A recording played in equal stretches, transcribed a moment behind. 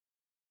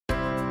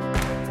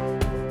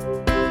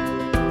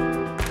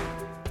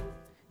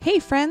Hey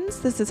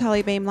friends, this is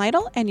Holly Bain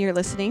Lytle, and you're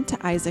listening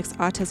to Isaac's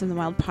Autism in the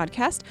Wild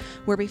podcast,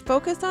 where we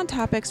focus on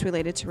topics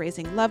related to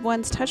raising loved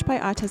ones touched by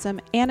autism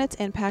and its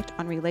impact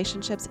on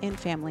relationships and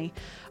family.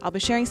 I'll be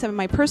sharing some of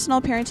my personal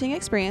parenting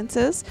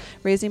experiences,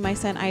 raising my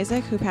son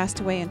Isaac, who passed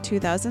away in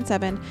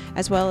 2007,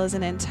 as well as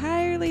an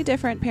entirely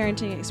different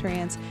parenting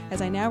experience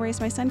as I now raise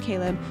my son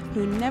Caleb,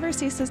 who never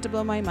ceases to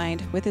blow my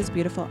mind with his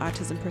beautiful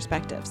autism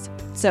perspectives.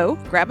 So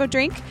grab a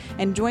drink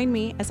and join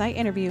me as I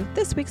interview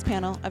this week's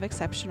panel of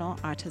exceptional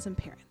autism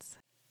parents.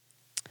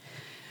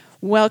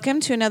 Welcome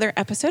to another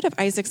episode of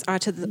Isaac's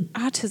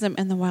Autism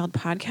in the Wild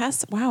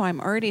podcast. Wow, I'm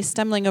already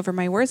stumbling over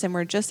my words, and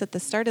we're just at the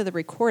start of the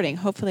recording.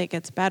 Hopefully it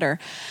gets better.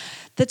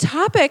 The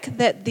topic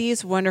that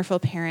these wonderful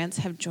parents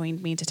have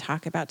joined me to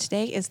talk about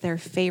today is their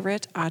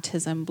favorite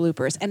autism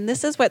bloopers. And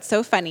this is what's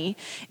so funny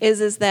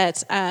is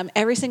that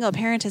every single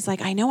parent is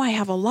like, I know I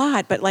have a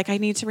lot, but I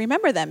need to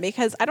remember them,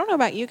 because I don't know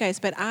about you guys,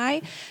 but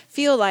I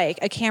feel like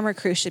a camera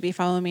crew should be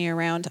following me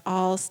around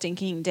all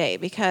stinking day,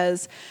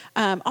 because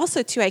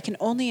also too, I can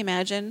only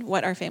imagine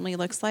what our family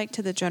looks like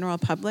to the general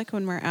public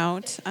when we're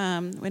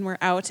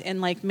out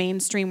in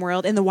mainstream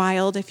world, in the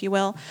wild, if you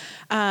will.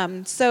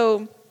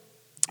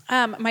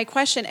 My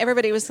question,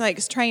 everybody was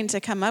trying to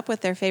come up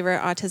with their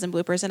favorite autism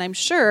bloopers, and I'm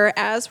sure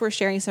as we're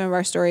sharing some of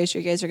our stories,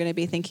 you guys are going to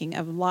be thinking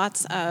of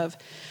lots of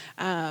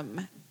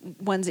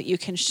ones that you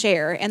can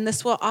share. And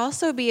this will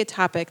also be a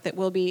topic that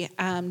we'll be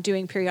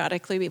doing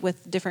periodically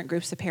with different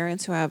groups of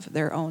parents who have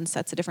their own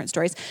sets of different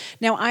stories.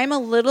 Now, I'm a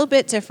little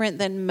bit different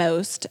than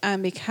most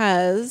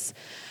because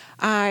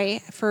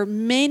for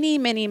many,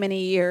 many,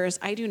 many years,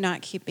 I do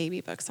not keep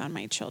baby books on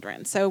my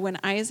children. So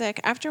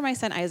after my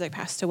son Isaac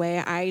passed away,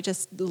 I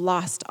just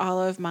lost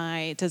all of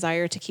my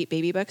desire to keep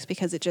baby books,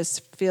 because it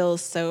just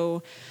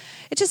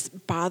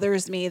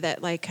bothers me that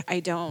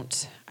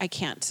I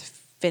can't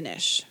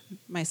finish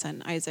my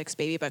son Isaac's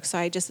baby book. So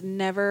I just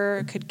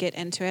never could get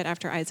into it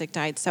after Isaac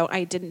died. So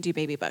I didn't do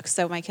baby books.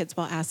 So my kids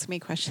will ask me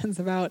questions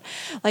about,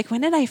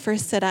 when did I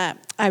first sit up?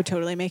 I would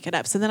totally make it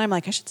up. So then I'm I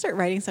should start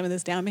writing some of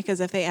this down, because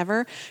if they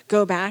ever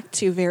go back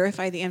to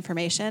verify the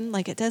information,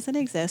 it doesn't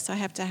exist. So I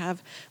have to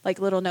have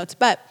little notes.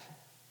 But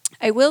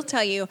I will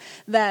tell you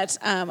that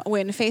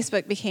when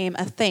Facebook became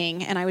a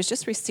thing, and I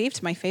just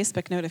received my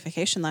Facebook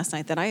notification last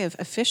night that I have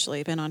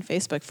officially been on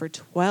Facebook for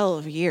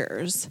 12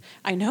 years.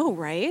 I know,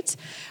 right?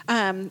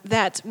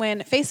 That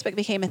when Facebook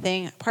became a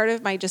thing, part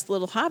of my just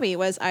little hobby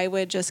was I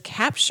would just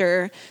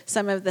capture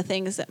some of the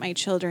things that my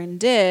children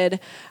did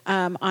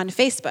on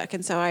Facebook.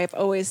 And so I've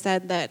always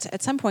said that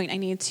at some point I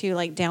need to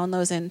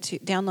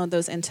download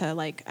those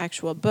into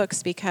actual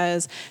books,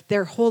 because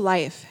their whole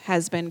life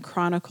has been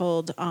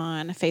chronicled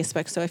on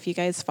Facebook. So if you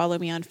guys follow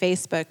me on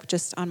Facebook,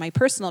 just on my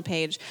personal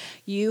page,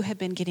 you have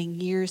been getting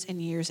years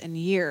and years and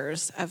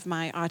years of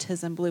my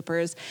autism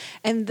bloopers.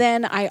 And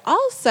then I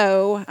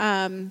also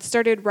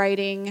started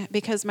writing,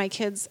 because my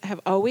kids have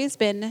always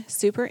been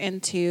super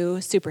into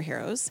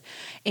superheroes.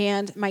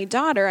 And my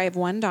daughter, I have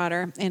one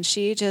daughter, and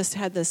she just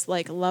had this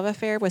love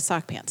affair with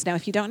sock pants. Now,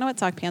 if you don't know what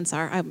sock pants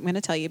are, I'm going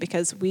to tell you,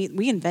 because we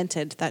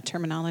invented that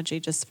terminology,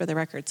 just for the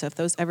record. So if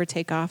those ever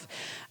take off,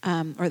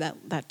 or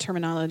that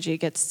terminology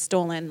gets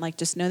stolen,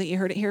 just know that you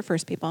heard it here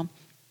first, people.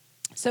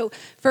 So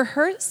for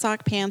her,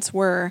 sock pants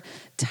were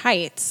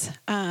tights,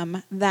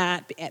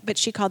 but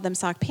she called them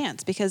sock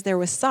pants because there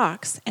was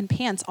socks and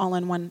pants all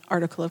in one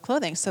article of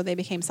clothing. So they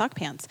became sock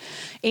pants.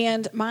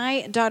 And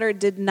my daughter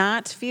did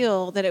not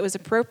feel that it was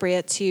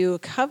appropriate to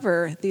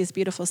cover these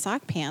beautiful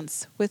sock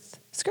pants with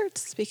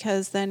skirts,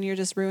 because then you're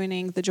just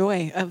ruining the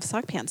joy of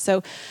sock pants.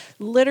 So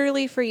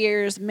literally for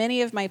years,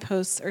 many of my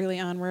posts early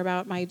on were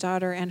about my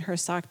daughter and her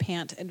sock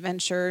pant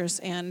adventures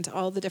and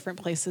all the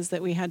different places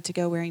that we had to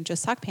go wearing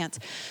just sock pants.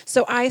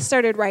 So I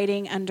started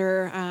writing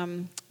under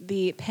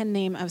the pen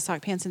name of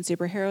Sock Pants and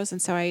Superheroes, and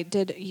so I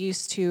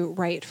used to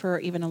write for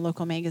even a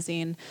local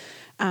magazine,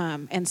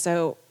 and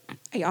so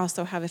I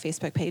also have a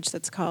Facebook page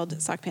that's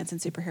called Sock Pants and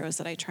Superheroes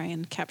that I try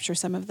and capture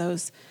some of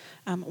those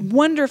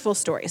wonderful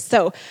stories.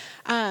 So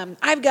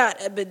I've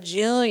got a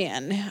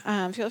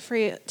bajillion. Feel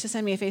free to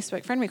send me a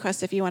Facebook friend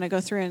request if you want to go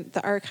through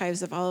the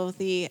archives of all of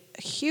the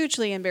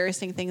hugely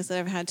embarrassing things that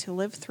I've had to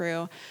live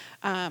through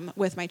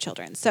with my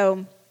children.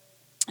 So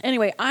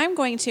anyway,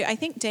 I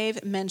think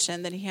Dave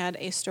mentioned that he had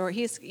a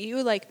story.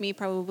 You like me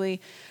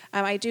probably,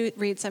 I do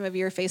read some of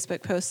your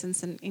Facebook posts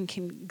and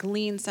can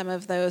glean some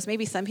of those.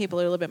 Maybe some people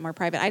are a little bit more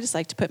private. I just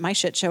like to put my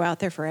shit show out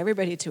there for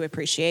everybody to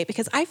appreciate,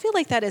 because I feel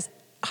like that is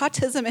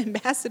autism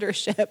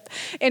ambassadorship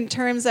in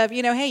terms of,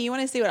 hey, you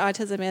want to see what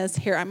autism is?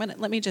 Here,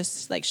 let me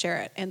just share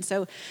it. And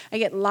so I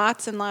get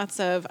lots and lots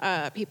of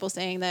people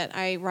saying that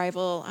I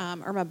rival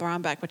Irma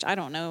Brombeck, which I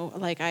don't know,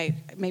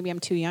 maybe I'm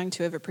too young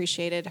to have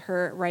appreciated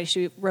her, right?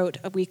 She wrote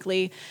a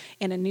weekly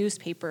in a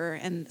newspaper,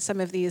 and some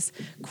of these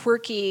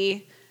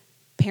quirky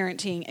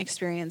parenting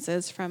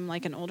experiences from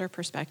an older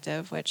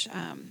perspective, which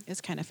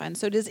is kind of fun.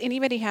 So does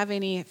anybody have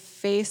any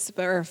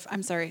Facebook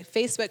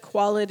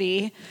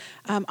quality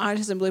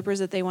autism bloopers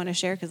that they want to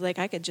share? Because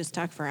I could just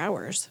talk for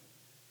hours.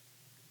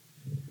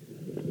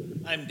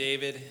 I'm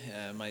David.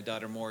 My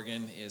daughter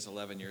Morgan is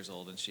 11 years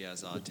old and she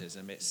has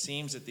autism. It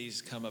seems that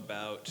these come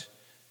about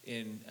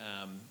in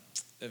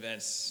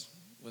events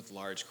with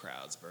large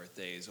crowds,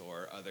 birthdays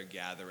or other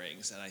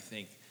gatherings, and I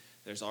think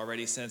there's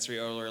already sensory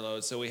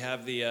overload. So we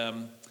have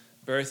the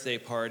birthday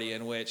party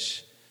in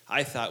which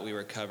I thought we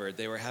were covered.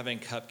 They were having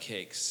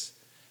cupcakes,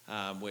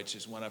 which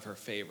is one of her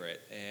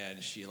favorite,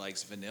 and she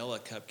likes vanilla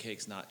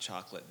cupcakes, not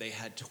chocolate. They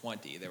had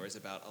 20. There was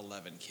about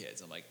 11 kids.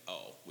 I'm like,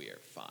 oh, we are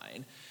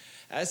fine.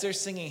 As they're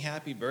singing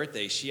happy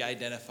birthday, she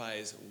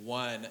identifies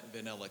one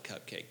vanilla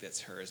cupcake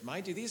that's hers.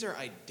 Mind you, these are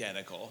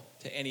identical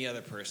to any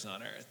other person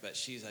on earth, but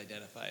she's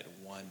identified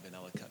one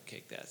vanilla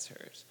cupcake that's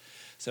hers.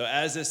 So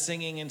as the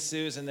singing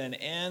ensues and then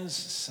ends,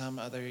 some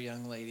other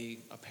young lady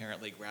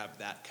apparently grabbed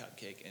that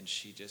cupcake and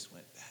she just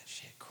went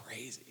batshit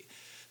crazy.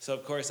 So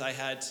of course I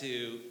had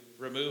to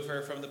remove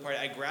her from the party.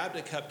 I grabbed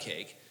a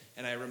cupcake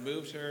and I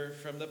removed her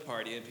from the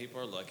party and people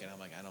are looking. I'm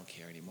like, I don't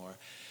care anymore.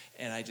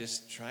 And I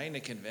just trying to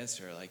convince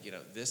her, like,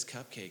 this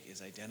cupcake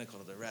is identical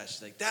to the rest.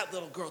 She's like, that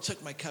little girl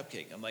took my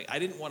cupcake. I'm like, I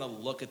didn't want to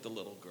look at the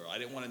little girl. I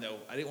didn't want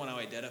to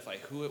identify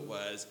who it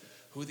was,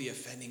 who the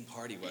offending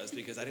party was,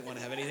 because I didn't want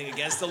to have anything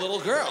against the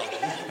little girl.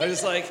 I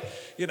was like,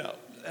 and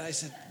I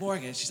said,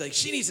 Morgan, she's like,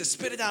 she needs to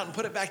spit it out and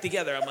put it back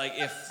together. I'm like,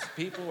 if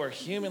people were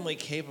humanly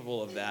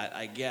capable of that,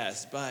 I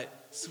guess. But,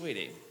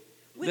 sweetie,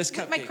 this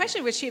cupcake. My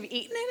question, would she have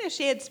eaten it if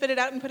she had spit it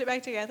out and put it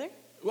back together?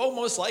 Well,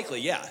 most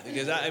likely, yeah,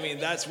 because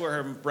that's where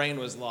her brain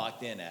was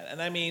locked in at.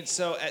 And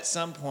so at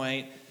some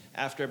point,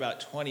 after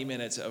about 20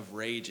 minutes of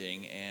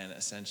raging and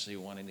essentially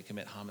wanting to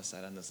commit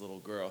homicide on this little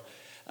girl,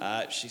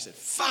 she said,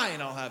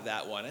 fine, I'll have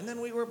that one. And then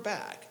we were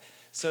back.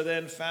 So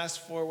then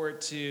fast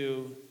forward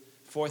to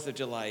 4th of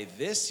July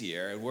this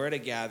year, and we're at a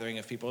gathering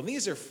of people, and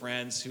these are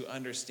friends who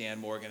understand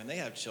Morgan, and they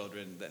have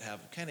children that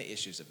have kind of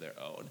issues of their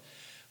own.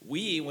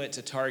 We went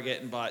to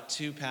Target and bought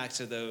 2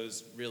 packs of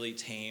those really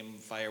tame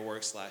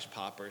fireworks /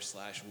 poppers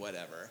 /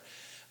 whatever.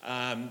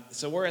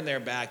 So we're in their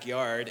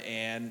backyard,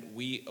 and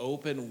we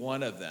open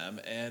one of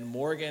them, and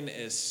Morgan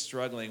is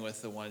struggling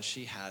with the one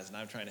she has, and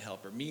I'm trying to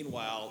help her.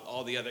 Meanwhile,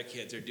 all the other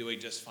kids are doing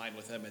just fine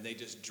with them, and they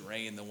just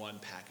drain the one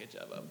package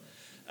of them.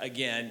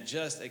 Again,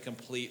 just a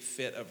complete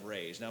fit of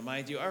rage. Now,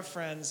 mind you, our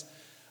friends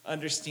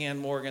understand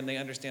Morgan. They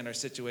understand our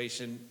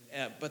situation,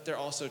 but they're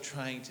also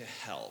trying to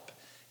help.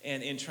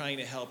 And in trying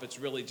to help, it's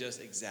really just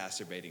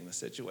exacerbating the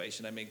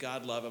situation.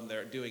 God love them.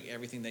 They're doing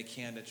everything they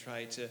can to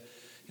try to,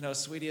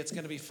 sweetie, it's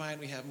going to be fine.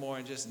 We have more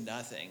and just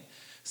nothing.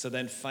 So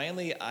then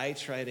finally, I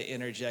try to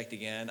interject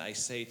again. I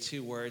say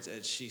 2 words,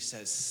 and she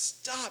says,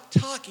 stop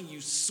talking,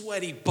 you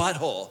sweaty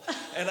butthole.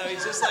 And I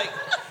was just like,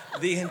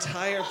 the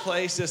entire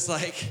place just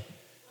lost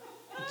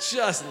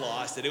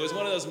it. It was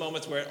one of those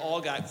moments where it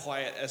all got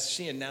quiet as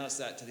she announced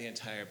that to the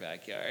entire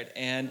backyard.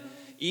 And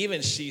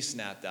even she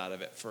snapped out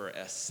of it for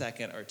a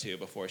second or 2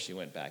 before she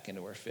went back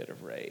into her fit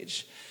of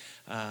rage.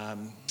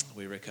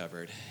 We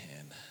recovered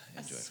and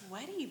enjoyed. A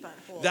sweaty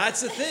butthole. That's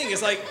the thing.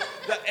 It's like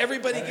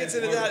everybody gets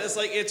into that. It's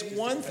like it's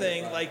one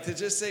thing to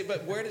just say,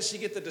 but where did she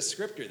get the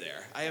descriptor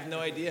there? I have no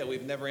idea.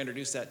 We've never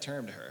introduced that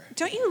term to her.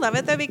 Don't you love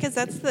it though? Because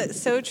that's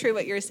so true.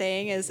 What you're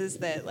saying is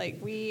that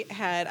we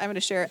had. I'm going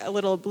to share a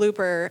little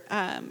blooper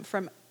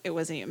from. It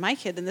wasn't even my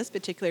kid in this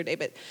particular day,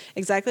 but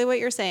exactly what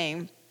you're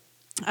saying.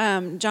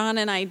 John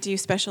and I do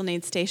special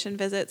needs station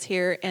visits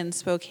here in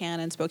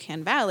Spokane and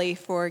Spokane Valley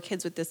for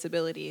kids with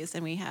disabilities.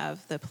 And we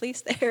have the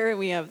police there, and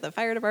we have the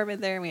fire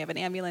department there, and we have an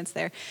ambulance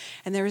there.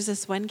 And there was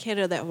this one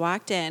kiddo that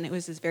walked in. It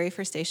was his very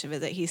first station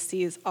visit. He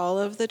sees all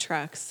of the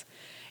trucks,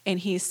 and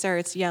he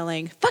starts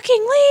yelling,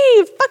 fucking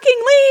leave, fucking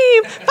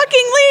leave, fucking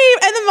leave.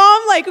 And the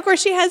mom, of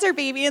course, she has her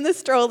baby in the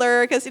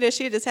stroller because,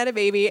 she just had a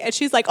baby. And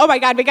she's like, oh, my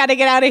God, we got to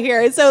get out of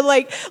here. And so,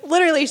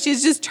 literally,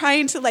 she's just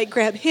trying to,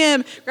 grab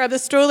him, grab the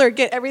stroller,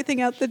 get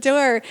everything out the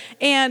door.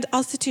 And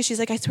also, too, she's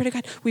like, I swear to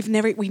God, we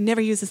never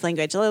use this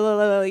language.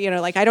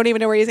 I don't even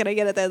know where he's going to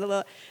get it.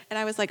 And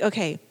I was like,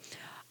 okay.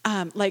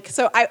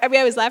 So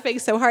I was laughing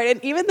so hard,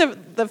 and even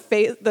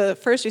the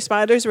first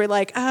responders were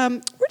like,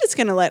 we're just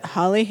gonna let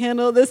Holly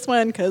handle this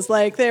one, because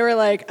they were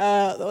like,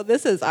 oh,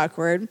 this is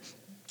awkward.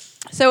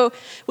 So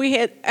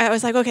I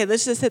was like, okay,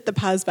 let's just hit the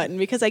pause button,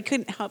 because I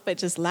couldn't help but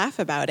just laugh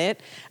about it.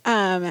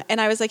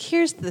 And I was like,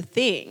 here's the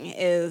thing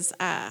is,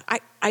 I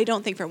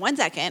don't think for 1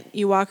 second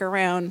you walk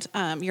around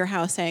your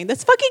house saying,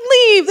 this fucking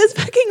leave.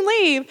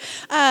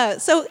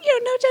 So,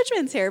 no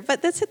judgments here,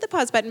 but let's hit the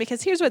pause button,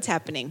 because here's what's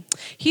happening.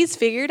 He's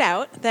figured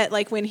out that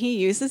when he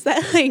uses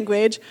that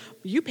language,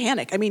 you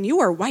panic. You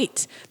are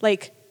white.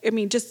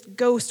 Just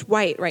ghost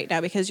white right now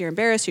because you're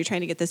embarrassed. You're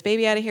trying to get this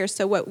baby out of here.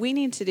 So what we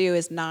need to do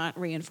is not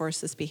reinforce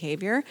this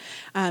behavior.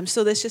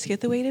 So let's just get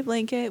the weighted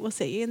blanket. We'll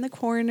sit you in the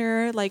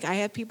corner. I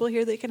have people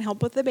here that can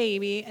help with the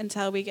baby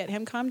until we get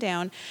him calmed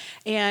down.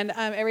 And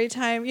every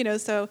time,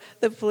 so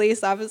the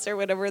police officer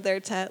went over there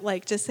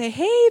to just say,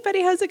 hey,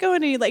 buddy, how's it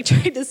going? And he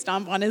tried to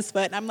stomp on his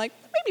foot. And I'm like,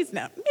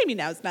 maybe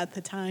now's not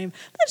the time.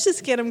 Let's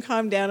just get him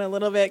calmed down a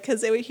little bit,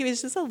 because he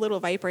was just a little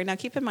viper. Now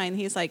keep in mind,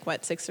 he's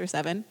 6 or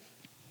 7.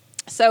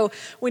 So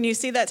when you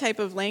see that type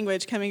of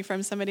language coming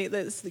from somebody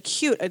that's the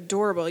cute,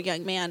 adorable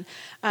young man,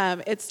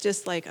 it's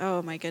just like,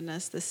 oh my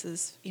goodness, this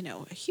is,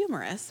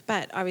 humorous.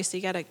 But obviously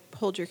you got to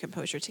hold your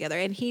composure together.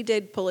 And he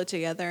did pull it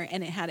together,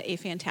 and it had a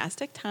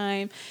fantastic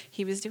time.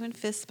 He was doing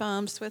fist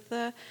bumps with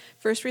the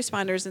first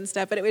responders and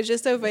stuff. But it was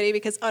just so funny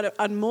because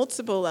on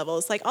multiple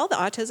levels, like all the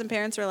autism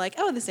parents are like,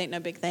 oh, this ain't no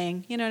big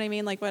thing. You know what I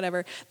mean? Like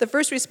whatever. The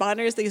first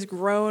responders, these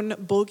grown,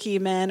 bulky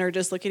men are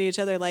just looking at each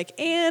other like,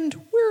 and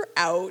we're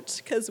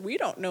out because we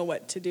don't know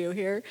what to do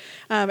here.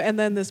 And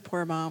then this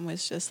poor mom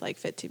was just like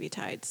fit to be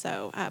tied.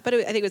 So, but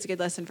I think it was a good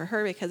lesson for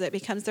her because it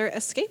becomes their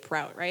escape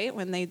route, right?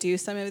 When they do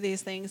some of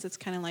these things, it's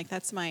kind of like,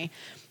 that's my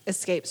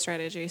escape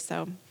strategy.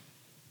 So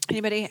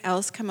anybody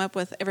else come up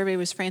with, everybody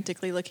was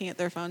frantically looking at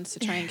their phones to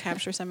try and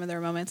capture some of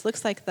their moments.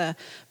 Looks like the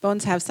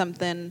Bones have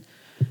something.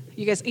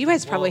 You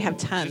guys probably have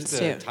tons just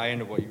to tie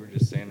into what you were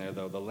just saying there,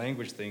 though, the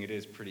language thing, it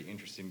is pretty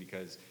interesting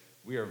because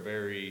we are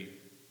very,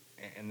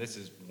 and this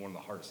is one of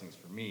the hardest things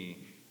for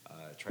me,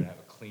 try to have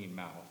a clean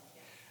mouth.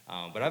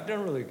 But I've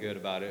done really good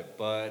about it.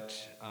 But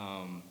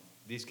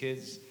these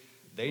kids,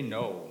 they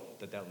know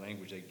that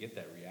language, they get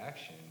that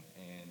reaction,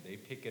 and they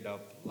pick it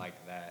up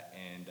like that.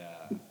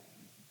 And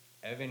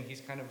Evan,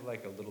 he's kind of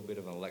like a little bit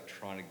of an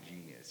electronic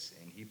genius,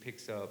 and he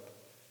picks up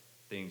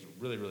things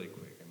really, really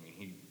quick. I mean,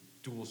 he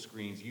dual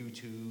screens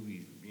YouTube,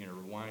 he's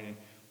rewinding.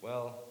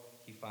 Well,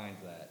 he finds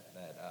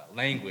that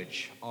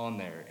language on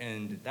there,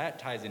 and that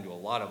ties into a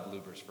lot of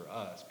bloopers for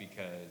us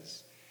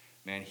because,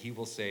 man, he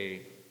will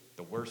say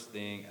the worst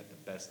thing at the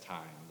best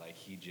time. Like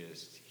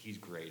he's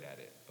great at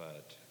it.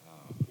 But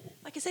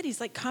like I said, he's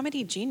like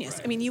comedy genius.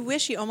 Right. I mean, you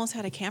wish you almost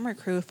had a camera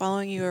crew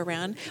following you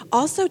around.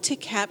 Also to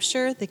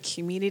capture the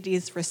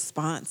community's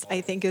response,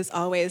 I think is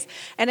always,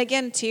 and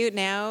again, too,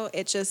 now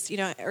it just,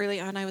 early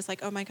on I was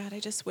like, oh my God, I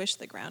just wish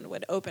the ground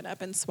would open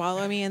up and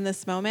swallow me in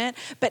this moment.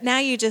 But now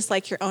you just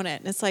like, you own it.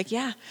 And it's like,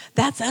 yeah,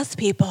 that's us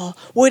people.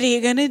 What are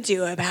you going to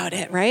do about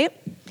it, right?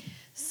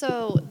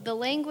 So the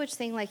language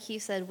thing, like he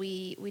said,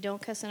 we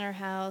don't cuss in our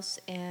house,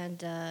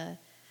 and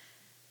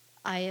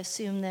I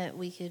assume that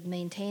we could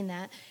maintain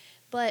that.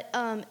 But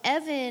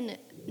Evan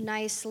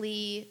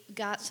nicely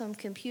got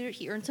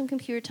he earned some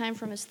computer time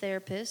from his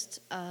therapist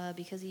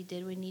because he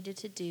did what he needed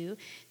to do.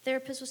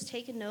 Therapist was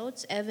taking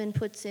notes. Evan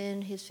puts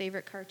in his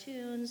favorite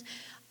cartoons.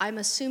 I'm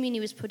assuming he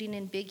was putting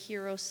in Big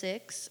Hero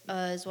 6,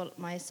 is what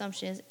my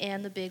assumption is,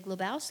 and The Big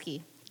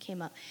Lebowski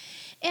came up.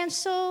 And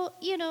so,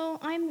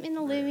 I'm in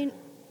the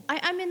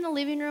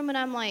living room, and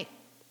I'm like,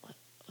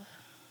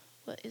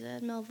 what is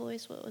that, Mel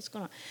voice? What's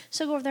going on?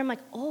 So I go over there, I'm like,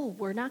 oh,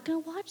 we're not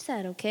going to watch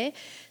that, okay?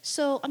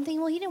 So I'm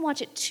thinking, well, he didn't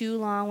watch it too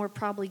long. We're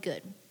probably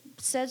good.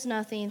 Says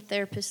nothing.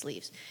 Therapist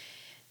leaves.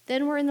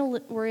 Then we're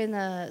in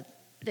the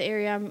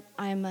area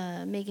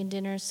I'm making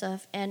dinner and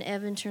stuff, and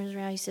Evan turns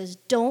around. He says,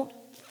 don't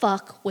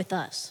fuck with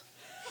us.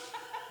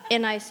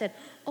 And I said,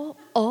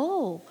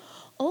 oh,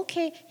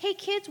 okay. Hey,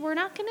 kids, we're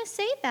not going to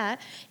say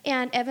that.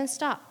 And Evan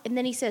stopped. And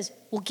then he says,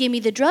 well, give me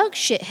the drugs,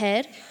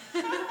 shithead.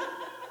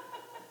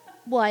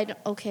 Well, I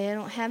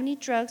don't have any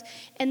drugs.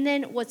 And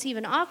then what's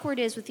even awkward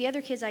is with the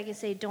other kids, I can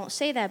say, don't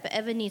say that, but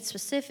Evan needs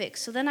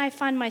specifics. So then I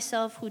find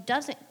myself, who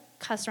doesn't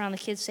cuss around the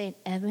kids, saying,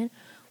 Evan,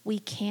 we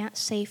can't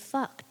say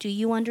fuck. Do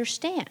you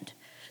understand?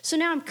 So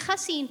now I'm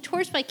cussing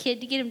towards my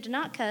kid to get him to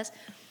not cuss.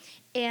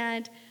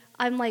 And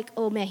I'm like,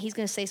 oh, man, he's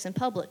going to say this in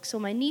public. So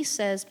my niece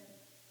says,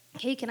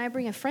 hey, can I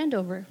bring a friend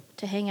over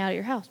to hang out at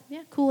your house?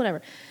 Yeah, cool,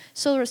 whatever.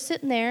 So we're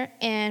sitting there,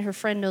 and her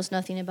friend knows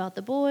nothing about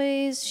the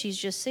boys. She's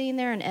just sitting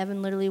there, and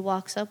Evan literally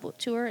walks up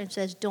to her and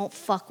says, don't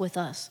fuck with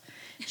us.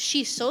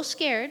 She's so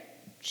scared.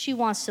 She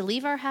wants to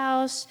leave our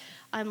house.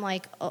 I'm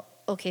like, oh,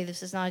 okay,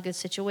 this is not a good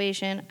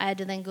situation. I had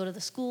to then go to the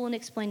school and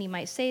explain he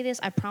might say this.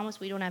 I promise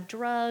we don't have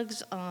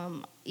drugs,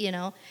 And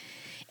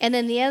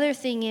then the other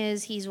thing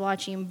is he's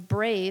watching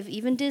Brave.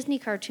 Even Disney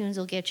cartoons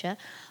will get you.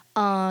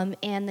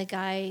 And the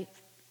guy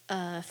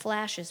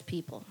flashes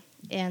people.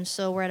 And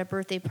so we're at a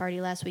birthday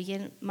party last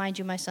weekend. Mind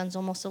you, my son's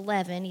almost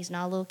 11. He's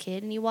not a little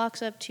kid. And he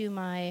walks up to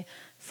my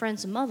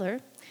friend's mother,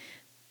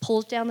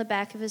 pulls down the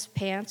back of his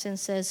pants, and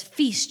says,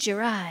 feast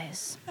your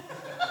eyes.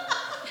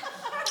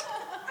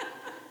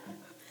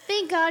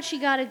 Thank God she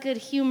got a good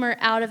humor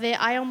out of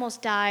it. I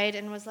almost died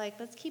and was like,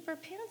 let's keep our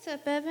pants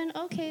up, Evan.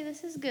 Okay,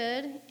 this is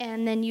good.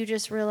 And then you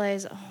just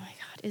realize, oh, my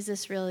God, is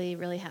this really,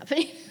 really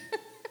happening?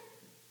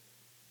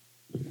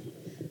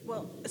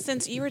 Well,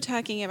 since you were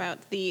talking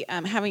about the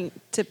having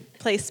to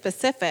place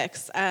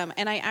specifics,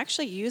 and I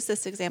actually use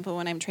this example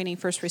when I'm training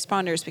first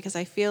responders because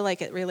I feel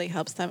like it really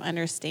helps them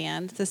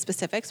understand the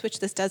specifics, which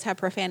this does have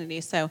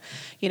profanity. So,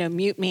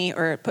 mute me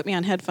or put me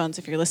on headphones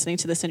if you're listening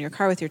to this in your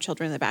car with your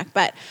children in the back.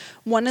 But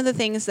one of the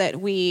things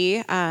that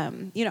we, I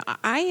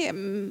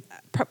am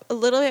a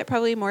little bit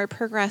probably more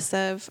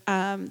progressive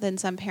than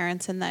some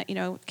parents in that,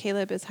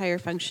 Caleb is higher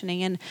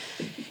functioning and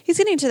he's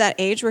getting to that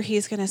age where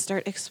he's going to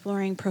start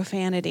exploring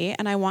profanity,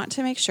 and I want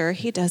to make sure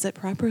he does it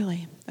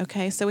properly.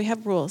 Okay, so we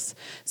have rules.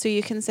 So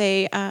you can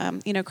say,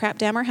 crap,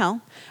 damn, or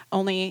hell,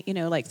 only,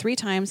 like 3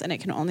 times, and it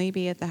can only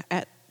be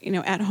at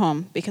at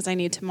home because I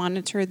need to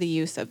monitor the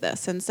use of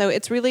this. And so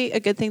it's really a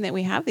good thing that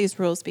we have these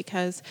rules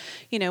because,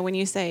 when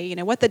you say,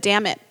 what the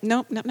damn it,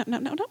 no,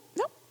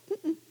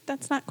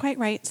 that's not quite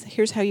right. So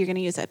here's how you're going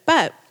to use it.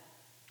 But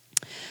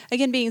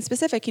again, being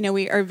specific,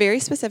 we are very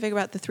specific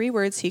about the 3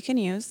 words he can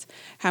use,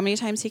 how many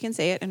times he can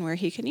say it, and where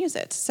he can use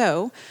it.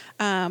 So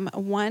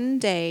one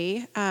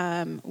day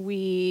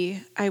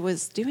I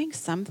was doing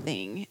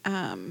something.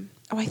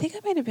 I think I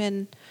might have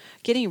been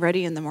getting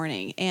ready in the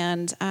morning,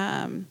 and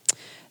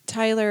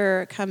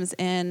Tyler comes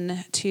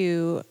in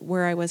to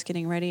where I was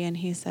getting ready, and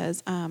he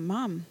says,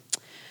 Mom,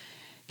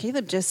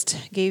 Caleb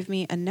just gave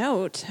me a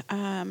note.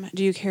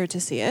 Do you care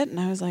to see it? And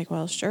I was like,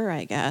 well, sure,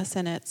 I guess.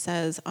 And it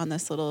says on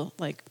this little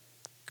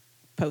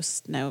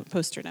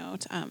poster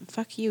note,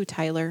 fuck you,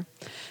 Tyler.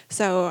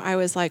 So I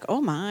was like, oh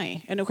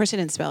my. And of course I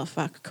didn't spell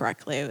fuck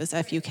correctly. It was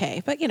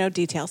F-U-K, but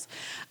details.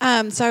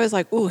 So I was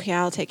like, ooh,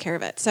 yeah, I'll take care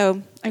of it.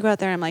 So I go out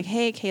there and I'm like,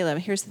 hey, Caleb,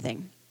 here's the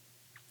thing.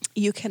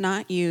 You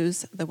cannot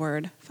use the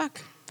word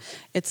fuck.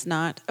 It's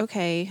not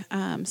okay.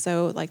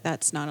 So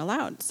that's not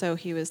allowed. So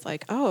he was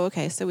like, oh,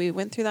 okay. So we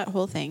went through that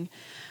whole thing.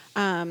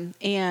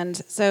 And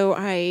so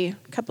a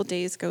couple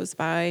days goes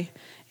by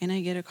and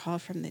I get a call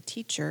from the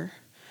teacher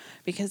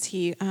because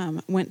he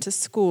went to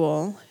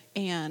school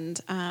and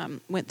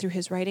went through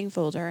his writing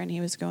folder, and he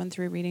was going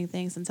through reading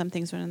things, and some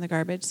things went in the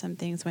garbage, some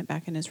things went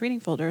back in his reading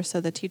folder. So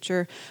the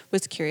teacher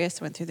was curious,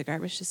 went through the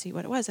garbage to see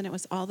what it was, and it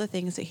was all the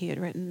things that he had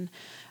written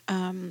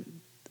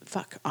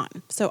fuck on.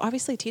 So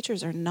obviously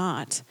teachers are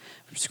not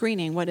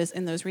screening what is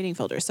in those reading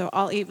folders. So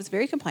he was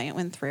very compliant,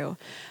 went through.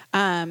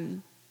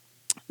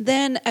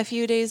 Then a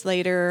few days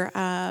later,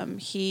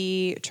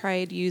 he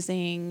tried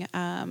using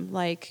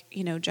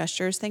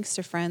gestures, thanks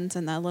to friends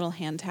and that little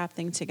hand tap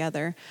thing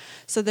together.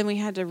 So then we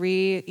had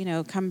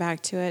to come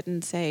back to it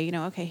and say,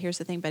 okay, here's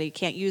the thing, but he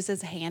can't use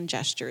his hand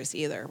gestures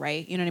either,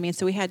 right? You know what I mean?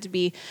 So we had to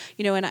be,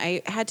 and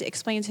I had to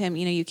explain to him,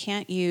 you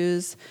can't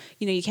use,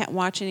 you can't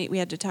watch any, we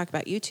had to talk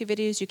about YouTube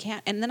videos, you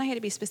can't, and then I had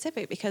to be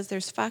specific because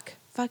there's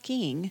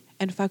fucking,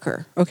 and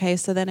fucker, okay?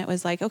 So then it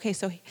was like, okay,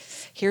 so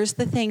here's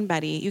the thing,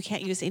 buddy. You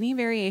can't use any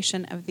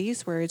variation of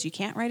these words. You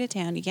can't write it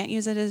down. You can't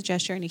use it as a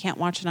gesture, and you can't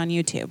watch it on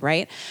YouTube,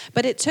 right?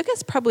 But it took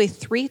us probably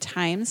 3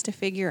 times to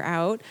figure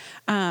out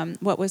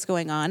what was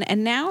going on.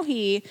 And now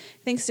he,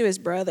 thanks to his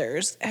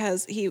brothers,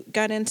 he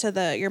got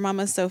into your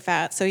mama's so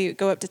fat. So you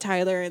go up to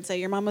Tyler and say,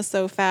 your mama's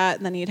so fat,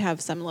 and then he'd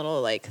have some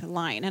little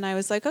line. And I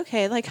was like,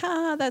 okay,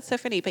 that's so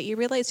funny. But you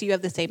realize you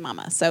have the same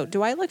mama. So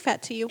do I look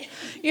fat to you?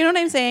 You know what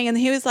I'm saying? And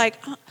he was like,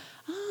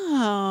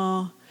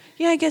 oh,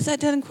 yeah, I guess that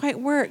doesn't quite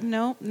work.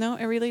 No,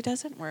 it really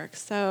doesn't work.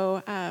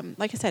 So,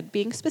 like I said,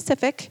 being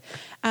specific,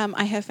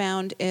 I have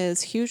found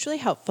is hugely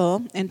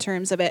helpful in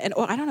terms of it. And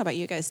I don't know about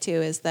you guys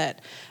too, is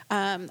that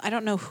I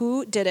don't know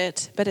who did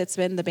it, but it's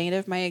been the bane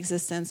of my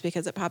existence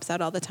because it pops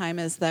out all the time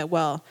is that,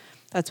 well,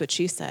 that's what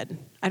she said.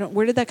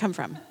 Where did that come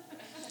from?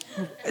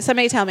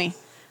 Somebody tell me.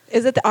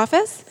 Is it The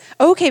Office?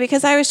 Okay,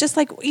 because I was just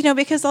like,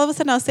 because all of a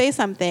sudden I'll say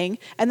something,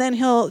 and then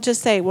he'll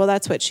just say, well,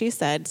 that's what she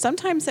said.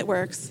 Sometimes it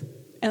works.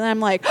 And I'm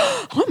like,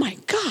 oh, my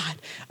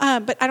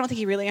God. But I don't think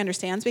he really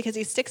understands because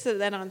he sticks it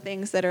then on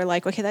things that are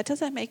like, okay, that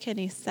doesn't make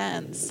any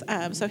sense.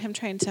 So him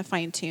trying to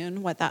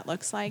fine-tune what that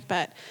looks like.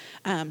 But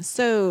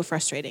so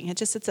frustrating.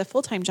 It's a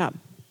full-time job.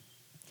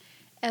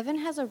 Evan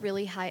has a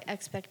really high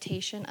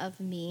expectation of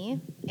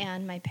me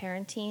and my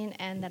parenting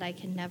and that I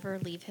can never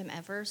leave him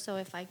ever. So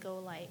if I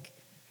go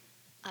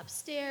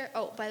upstairs.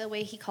 Oh, by the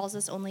way, he calls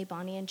us only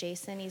Bonnie and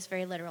Jason. He's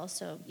very literal,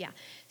 so yeah.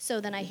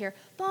 So then I hear,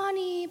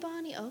 Bonnie,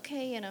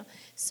 okay,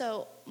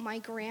 So my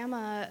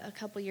grandma, a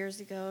couple years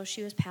ago,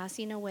 she was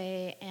passing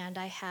away, and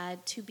I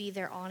had to be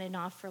there on and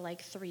off for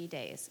 3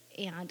 days.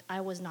 And I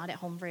was not at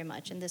home very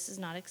much, and this is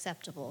not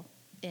acceptable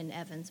in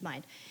Evan's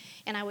mind.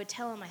 And I would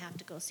tell him I have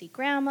to go see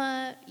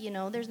grandma.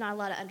 There's not a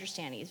lot of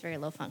understanding. He's very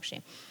low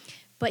functioning.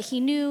 But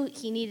he knew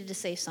he needed to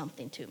say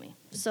something to me.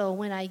 So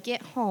when I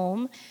get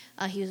home,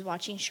 he was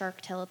watching Shark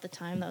Tale at the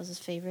time. That was his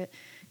favorite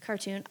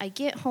cartoon. I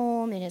get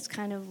home, and it's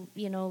kind of,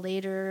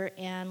 later,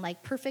 and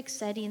perfect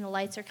setting. The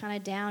lights are kind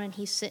of down, and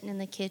he's sitting in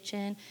the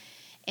kitchen.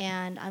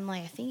 And I'm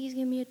like, I think he's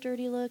giving me a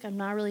dirty look. I'm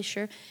not really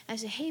sure. I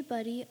said, hey,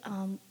 buddy,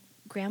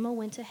 Grandma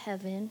went to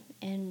heaven,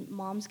 and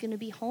Mom's going to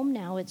be home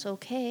now. It's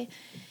okay.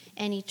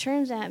 And he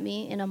turns at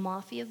me in a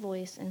mafia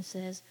voice and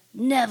says,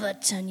 never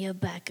turn your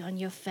back on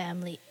your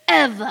family,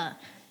 ever.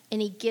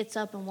 And he gets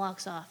up and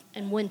walks off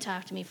and wouldn't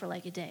talk to me for a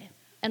day.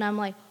 And I'm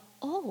like,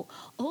 oh,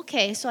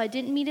 okay. So I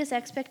didn't meet his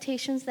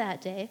expectations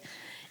that day.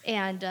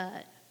 And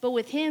but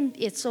with him,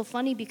 it's so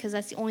funny because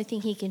that's the only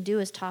thing he can do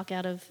is talk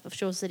out of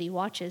shows that he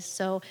watches.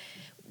 So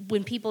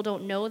when people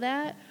don't know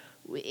that,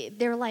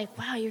 they're like,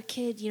 wow, your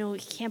kid, he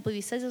can't believe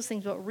he says those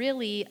things. But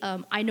really,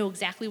 I know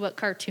exactly what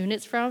cartoon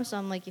it's from. So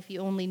I'm like, if you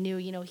only knew,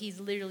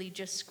 he's literally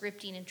just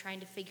scripting and trying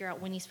to figure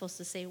out when he's supposed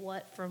to say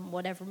what from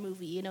whatever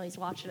movie, he's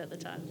watching at the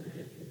time.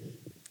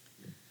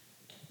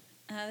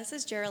 This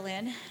is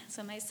Geraldine.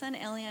 So my son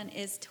Elian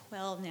is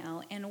 12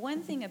 now. And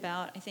one thing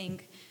about, I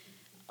think,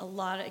 a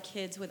lot of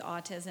kids with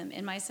autism,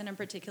 and my son in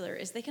particular,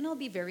 is they can all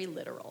be very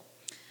literal.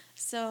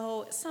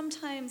 So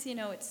sometimes,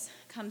 it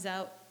comes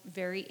out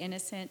very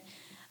innocent.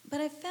 But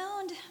I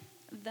found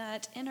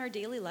that in our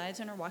daily lives,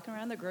 when we're walking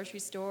around the grocery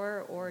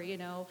store or,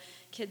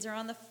 kids are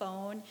on the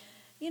phone,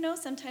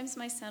 sometimes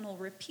my son will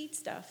repeat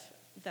stuff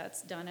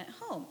that's done at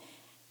home.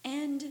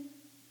 And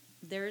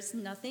there's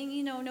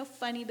nothing, no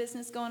funny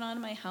business going on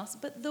in my house.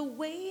 But the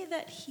way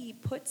that he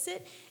puts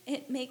it,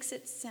 it makes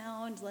it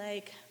sound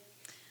like,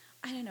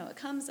 I don't know, it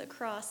comes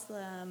across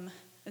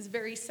as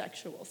very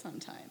sexual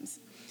sometimes.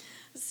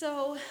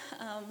 So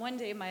one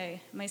day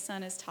my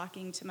son is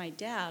talking to my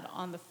dad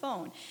on the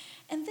phone.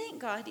 And thank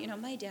God,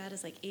 my dad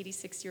is like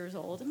 86 years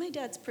old. And my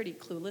dad's pretty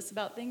clueless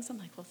about things. I'm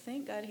like, well,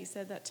 thank God he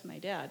said that to my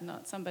dad,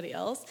 not somebody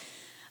else.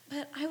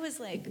 But I was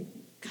like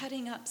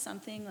cutting up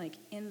something like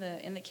in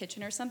the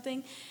kitchen or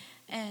something.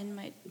 And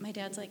my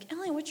dad's like,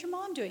 Ellen, what's your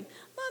mom doing?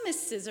 Mom is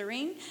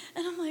scissoring.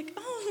 And I'm like,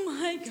 oh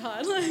my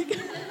God, like,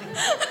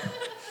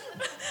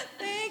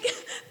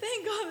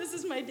 thank God this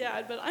is my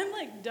dad. But I'm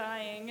like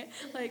dying,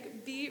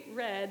 like beet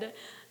red.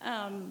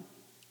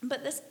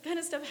 But this kind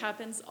of stuff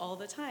happens all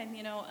the time.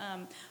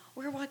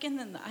 We're walking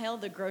in the aisle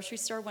of the grocery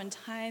store one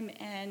time,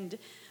 and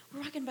we're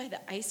walking by the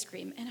ice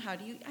cream. And how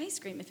do you eat ice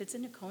cream? If it's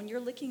in a cone, you're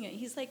licking it.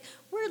 He's like,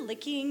 we're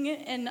licking.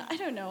 And I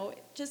don't know,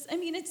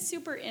 it's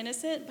super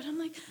innocent. But I'm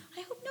like,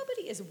 I hope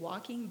nobody is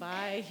walking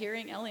by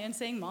hearing Elian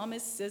saying mom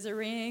is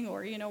scissoring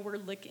or, we're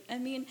licking.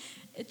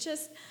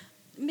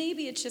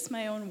 Maybe it's just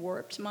my own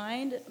warped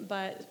mind,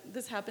 but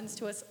this happens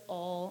to us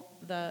all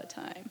the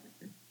time.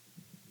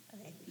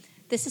 Okay.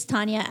 This is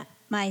Tanya,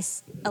 my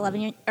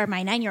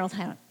 9-year-old.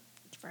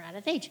 We're out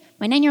of age.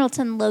 My 9-year-old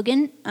son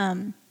Logan.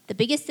 The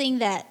biggest thing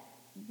that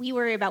we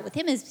worry about with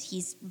him is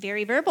he's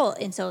very verbal,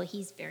 and so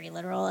he's very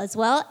literal as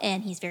well,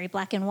 and he's very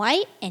black and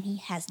white, and he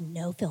has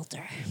no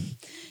filter.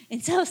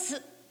 And so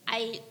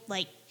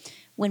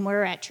when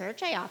we're at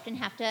church, I often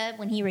have to,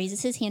 when he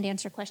raises his hand to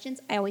answer questions,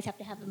 I always have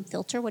to have him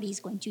filter what he's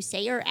going to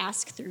say or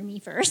ask through me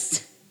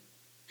first.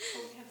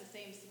 Oh, we have the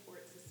same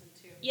support system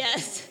too.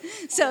 Yes,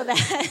 so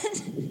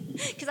that,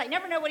 because I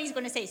never know what he's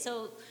going to say.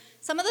 So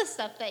some of the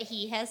stuff that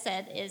he has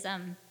said is,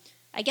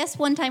 I guess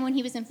one time when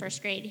he was in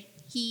first grade,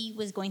 he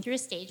was going through a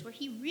stage where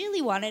he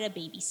really wanted a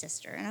baby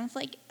sister. And I was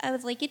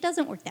like, it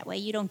doesn't work that way.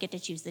 You don't get to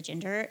choose the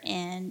gender.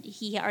 And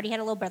he already had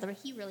a little brother, but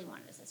he really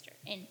wanted a sister.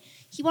 And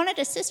he wanted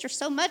a sister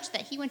so much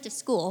that he went to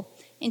school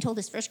and told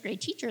his first grade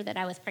teacher that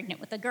I was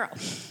pregnant with a girl.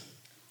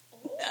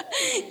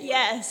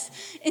 Yes.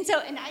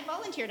 And I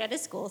volunteered at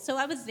his school. So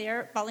I was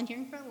there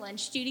volunteering for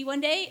lunch duty one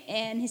day,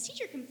 and his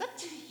teacher comes up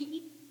to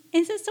me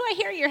and says, so I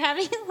hear you're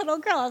having a little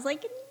girl. I was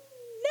like,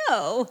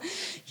 no.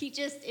 He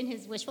just, in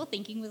his wishful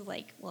thinking, was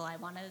like, well, I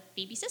want a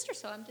baby sister,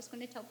 so I'm just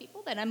going to tell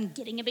people that I'm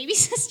getting a baby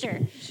sister.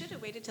 You should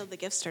have waited till the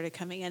gifts started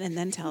coming in and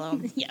then tell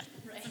them. Yeah,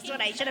 that's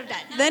what I should have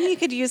done. Then you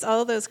could use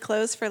all those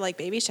clothes for like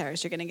baby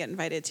showers you're going to get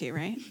invited to,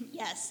 right?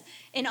 Yes.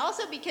 And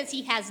also because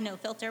he has no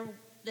filter,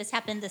 this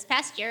happened this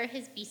past year,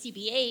 his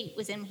BCBA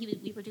was in,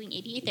 we were doing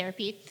ABA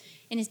therapy,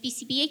 and his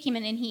BCBA came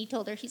in and he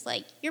told her, he's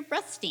like, your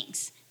breath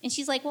stinks. And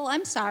she's like, well,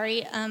 I'm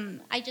sorry,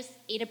 I just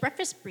ate a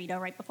breakfast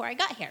burrito right before I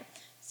got here.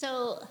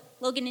 So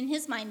Logan in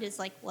his mind is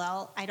like,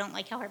 well, I don't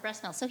like how her breath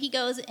smells. So he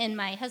goes, and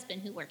my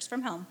husband, who works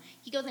from home,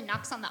 he goes and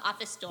knocks on the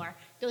office door,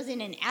 goes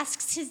in and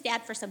asks his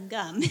dad for some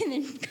gum, and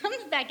then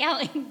comes back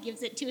out and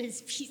gives it to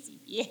his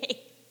BCBA.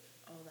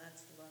 Oh,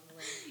 that's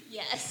lovely.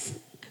 Yes.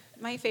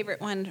 My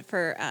favorite one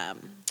for,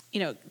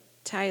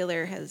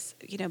 Tyler has,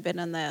 been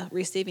on the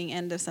receiving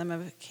end of some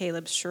of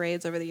Caleb's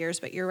charades over the years,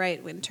 but you're right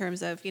in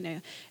terms of,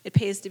 it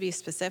pays to be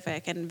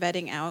specific and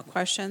vetting out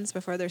questions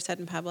before they're said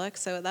in public.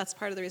 So that's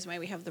part of the reason why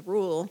we have the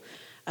rule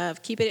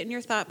of keep it in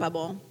your thought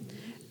bubble,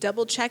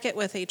 double check it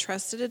with a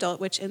trusted adult,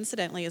 which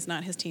incidentally is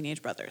not his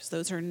teenage brothers.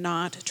 Those are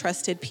not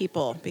trusted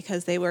people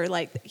because they were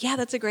like, yeah,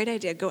 that's a great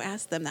idea. Go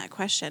ask them that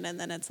question. And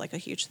then it's like a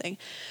huge thing.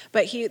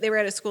 But they were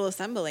at a school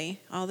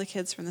assembly. All the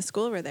kids from the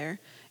school were there.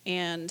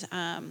 And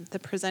the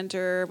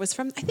presenter was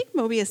from, I think,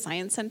 Mobius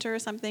Science Center or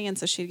something. And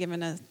so she'd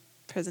given a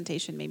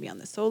presentation maybe on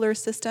the solar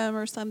system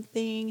or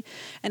something.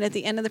 And at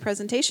the end of the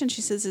presentation,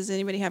 she says, does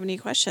anybody have any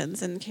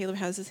questions? And Caleb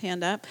has his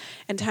hand up.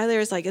 And Tyler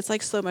is like, it's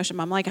like slow motion,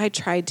 Mom. Like, I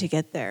tried to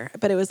get there.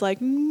 But it was like,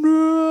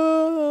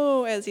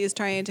 no, as he's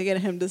trying to get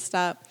him to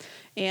stop.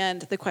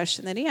 And the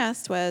question that he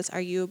asked was,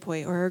 are you a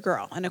boy or a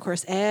girl? And, of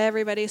course,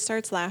 everybody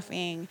starts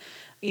laughing.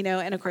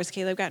 And of course,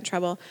 Caleb got in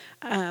trouble.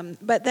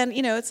 But then,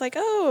 it's like,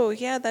 oh,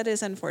 yeah, that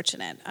is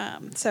unfortunate.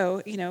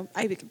 So,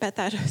 I bet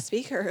that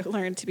speaker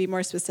learned to be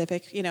more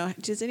specific.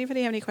 Does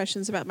anybody have any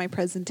questions about my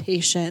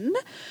presentation?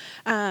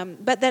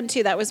 But then,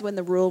 too, that was when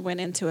the rule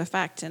went into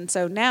effect. And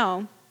so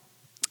now,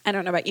 I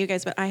don't know about you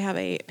guys, but I have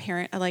a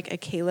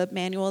Caleb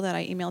manual that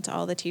I email to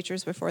all the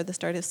teachers before the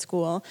start of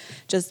school,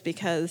 just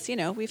because,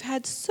 we've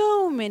had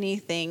so many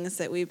things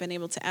that we've been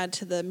able to add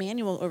to the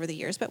manual over the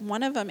years. But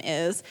one of them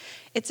is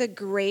it's a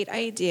great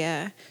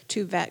idea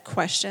to vet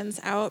questions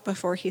out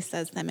before he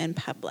says them in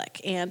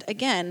public. And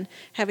again,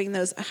 having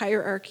those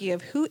hierarchy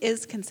of who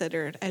is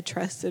considered a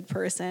trusted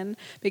person,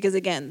 because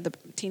again, the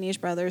teenage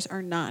brothers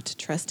are not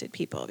trusted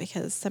people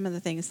because some of the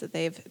things that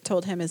they've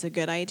told him is a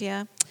good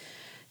idea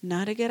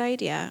not a good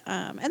idea.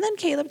 And then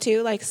Caleb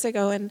too likes to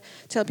go and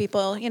tell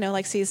people,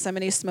 like sees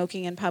somebody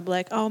smoking in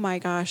public. Oh my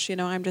gosh,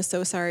 I'm just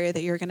so sorry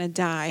that you're going to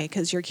die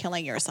because you're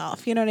killing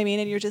yourself. You know what I mean?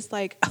 And you're just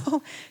like,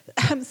 oh,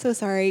 I'm so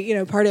sorry,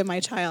 pardon my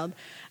child.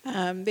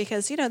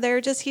 Because,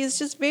 he's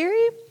just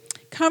very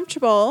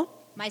comfortable.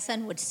 My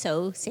son would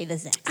so say the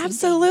exact same thing.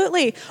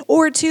 Absolutely.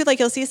 Or too, like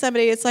you'll see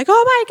somebody, it's like,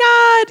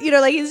 oh my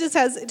God, like he just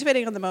has,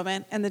 depending on the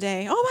moment and the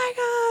day, oh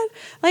my God,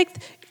 like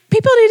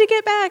people need to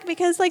get back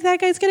because like that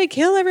guy's going to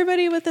kill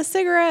everybody with the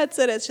cigarettes.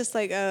 And it's just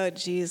like, oh,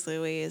 geez,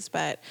 Louise.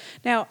 But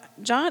now,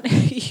 John,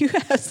 you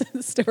have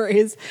some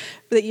stories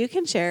that you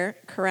can share,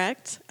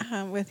 correct,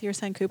 with your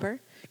son Cooper?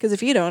 Because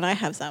if you don't, I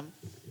have some.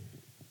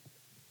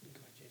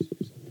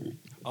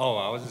 Oh,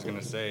 I was just going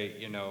to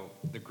say,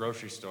 the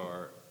grocery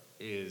store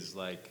is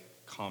like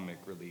comic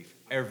relief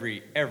every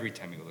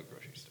time you go to the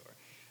grocery store.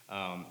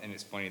 And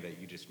it's funny that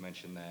you just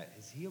mentioned that.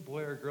 Is he a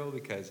boy or a girl?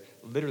 Because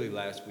literally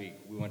last week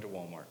we went to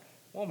Walmart.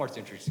 Walmart's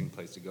an interesting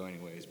place to go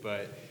anyways,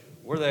 but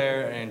we're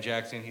there and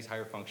Jackson, he's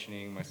higher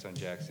functioning, my son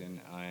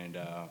Jackson, and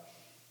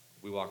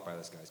we walked by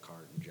this guy's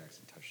cart and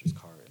Jackson touched his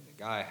cart and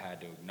the guy had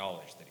to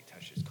acknowledge that he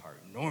touched his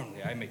cart.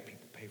 Normally I make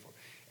people pay for it.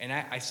 And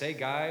I say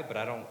guy, but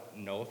I don't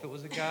know if it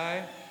was a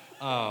guy.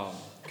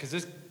 Because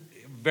this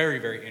very,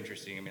 very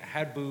interesting. I mean, it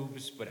had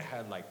boobs, but it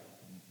had like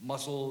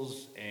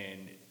muscles,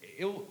 and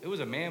it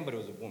was a man, but it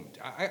was a woman.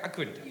 I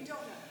couldn't tell. You don't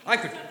know. I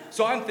could.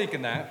 So I'm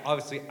thinking that.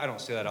 Obviously, I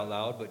don't say that out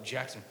loud, but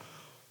Jackson,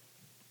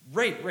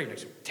 right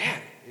next to him,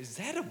 Dad, is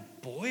that a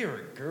boy or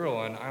a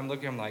girl? And I'm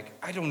looking, I'm like,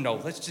 I don't know.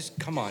 Let's just,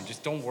 come on,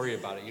 just don't worry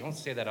about it. You don't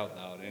say that out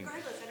loud. And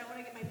Regardless, I don't want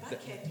to get my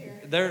butt kicked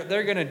here.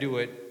 they're going to do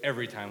it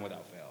every time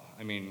without fail.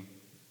 I mean,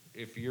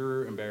 if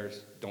you're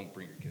embarrassed, don't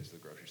bring your kids to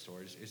the grocery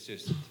store. It's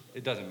just,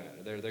 it doesn't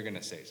matter. They're going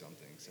to say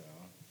something, so.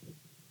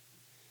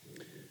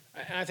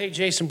 I think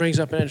Jason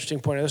brings up an interesting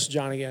point. This is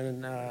John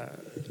again.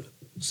 And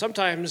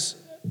sometimes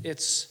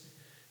it's,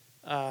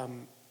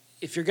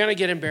 if you're going to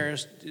get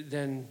embarrassed,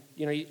 then,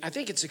 I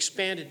think it's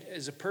expanded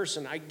as a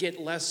person. I get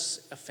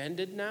less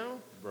offended now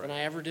than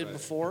I ever did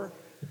before.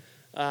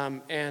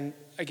 And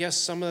I guess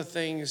some of the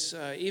things,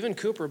 even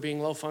Cooper being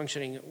low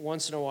functioning,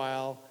 once in a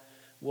while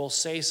will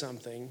say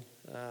something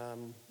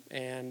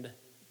and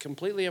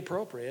completely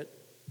appropriate.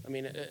 I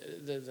mean,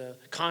 the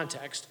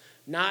context,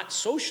 not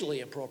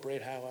socially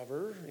appropriate,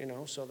 however,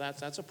 so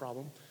that's a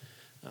problem.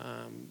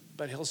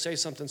 But he'll say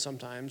something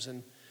sometimes,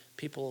 and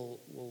people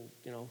will,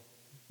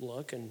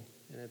 look, and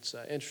it's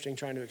interesting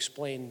trying to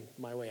explain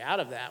my way out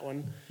of that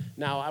one.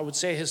 Now, I would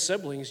say his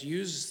siblings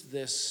use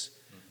this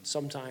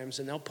sometimes,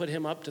 and they'll put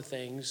him up to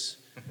things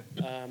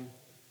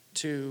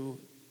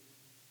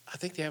I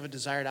think they have a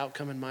desired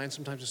outcome in mind.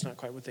 Sometimes it's not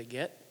quite what they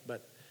get,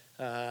 but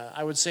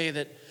I would say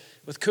that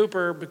with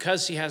Cooper,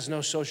 because he has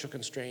no social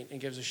constraint and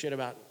gives a shit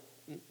about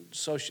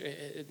social,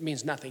 it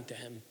means nothing to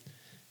him.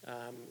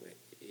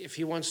 If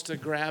he wants to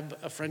grab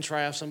a French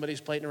fry off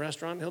somebody's plate in a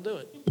restaurant, he'll do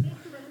it. Remember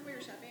we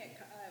were shopping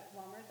at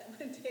Walmart that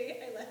one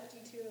day? I left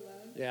you two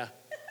alone. Yeah.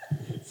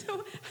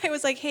 So I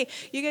was like, hey,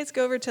 you guys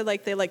go over to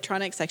like the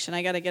electronics section.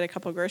 I got to get a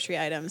couple grocery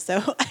items.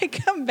 So I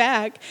come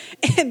back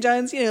and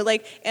John's,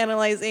 like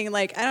analyzing,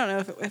 like, I don't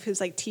know if it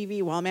was like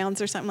TV wall mounts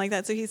or something like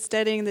that. So he's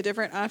studying the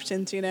different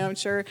options, I'm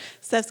sure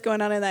stuff's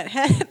going on in that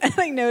head. And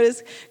I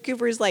notice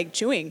Cooper's like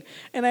chewing.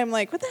 And I'm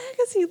like, what the heck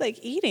is he like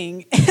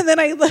eating? And then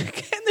I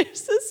look and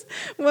there's this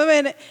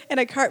woman in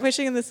a cart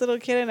pushing this little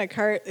kid in a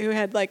cart who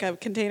had like a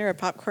container of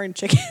popcorn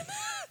chicken.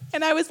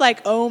 And I was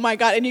like, oh my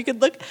God. And you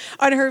could look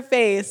on her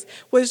face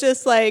was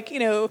just like,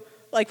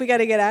 like we got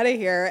to get out of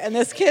here. And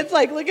this kid's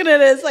like looking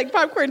at his like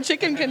popcorn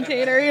chicken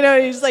container,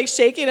 he's like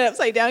shaking it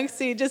upside down because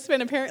he'd just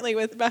been apparently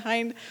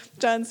behind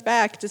John's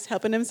back, just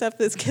helping himself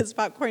to this kid's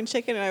popcorn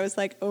chicken. And I was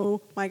like, oh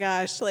my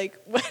gosh, like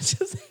what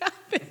just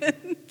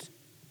happened?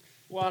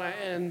 Well,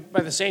 and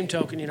by the same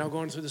token,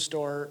 going through the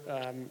store,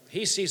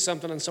 he sees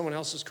something on someone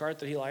else's cart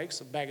that he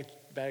likes, a bag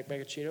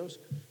of Cheetos.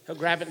 He'll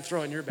grab it and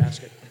throw it in your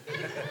basket.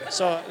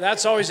 So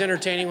that's always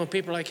entertaining when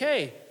people are like,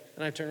 hey,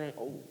 and I turn around,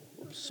 oh,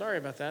 oops, sorry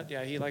about that.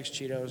 Yeah, he likes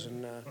Cheetos,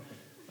 and,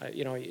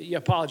 you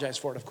apologize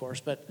for it, of course,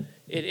 but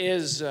it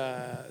is,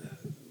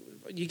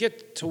 you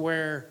get to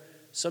where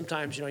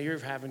sometimes, you're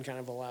having kind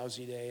of a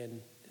lousy day,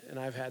 and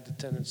I've had the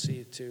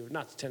tendency to,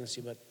 not the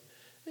tendency, but,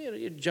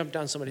 you jump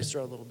down somebody's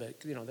throat a little bit,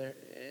 they're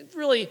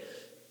really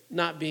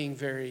not being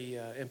very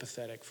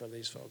empathetic for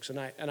these folks. And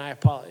I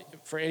apologize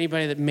for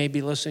anybody that may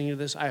be listening to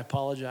this. I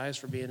apologize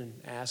for being an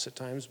ass at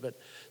times, but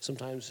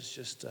sometimes it's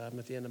just I'm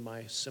at the end of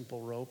my simple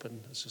rope,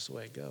 and that's just the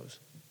way it goes.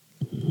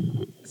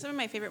 Some of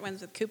my favorite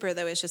ones with Cooper,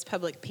 though, is just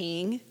public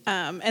peeing.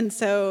 And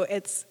so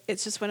it's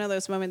just one of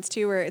those moments,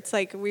 too, where it's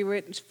like we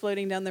were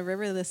floating down the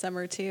river this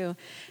summer, too.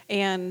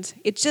 And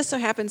it just so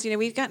happens,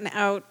 we've gotten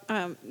out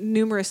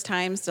numerous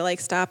times to, like,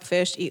 stop,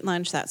 fish, eat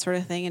lunch, that sort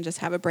of thing, and just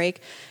have a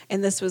break.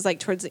 And this was, like,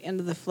 towards the end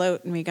of the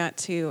float, and we got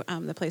to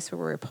the place where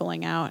we were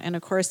pulling out. And,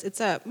 of course,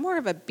 it's more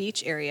of a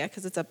beach area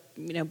because it's a,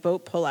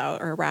 boat pullout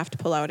or a raft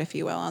pullout, if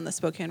you will, on the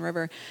Spokane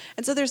River.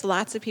 And so there's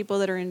lots of people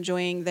that are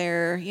enjoying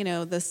their,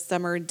 this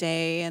summer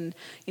day. And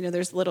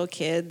there's little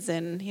kids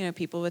and,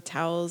 people with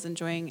towels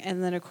enjoying.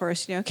 And then, of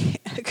course,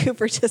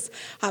 Cooper just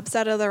hops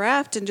out of the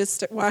raft and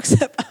just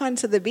walks up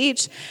onto the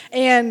beach.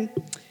 And,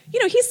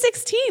 he's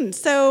 16.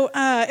 So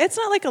it's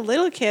not like a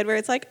little kid where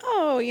it's like,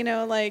 oh,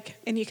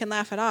 and you can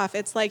laugh it off.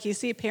 It's like you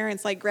see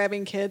parents like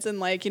grabbing kids and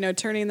like,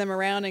 turning them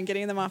around and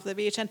getting them off the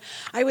beach. And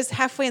I was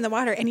halfway in the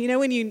water. And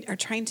when you are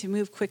trying to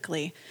move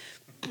quickly,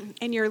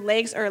 and your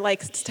legs are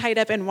like tied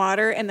up in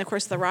water, and of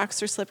course the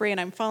rocks are slippery, and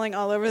I'm falling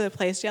all over the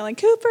place yelling,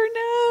 Cooper,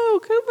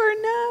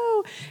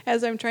 no,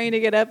 as I'm trying to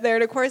get up there.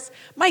 And of course,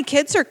 my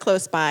kids are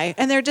close by,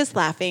 and they're just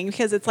laughing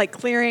because it's like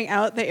clearing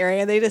out the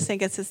area. They just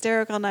think it's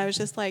hysterical, and I was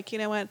just like, you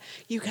know what?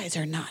 You guys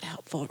are not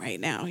helpful right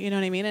now. You know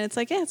what I mean? And it's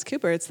like, yeah, it's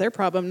Cooper. It's their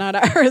problem, not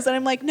ours. And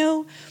I'm like,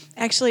 no,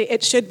 actually,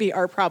 it should be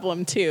our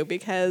problem too,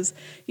 because,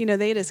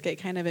 they just get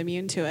kind of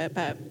immune to it,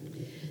 but...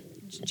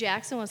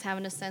 Jackson was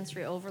having a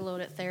sensory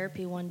overload at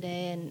therapy one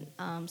day,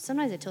 and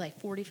sometimes it took like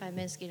 45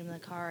 minutes to get him in the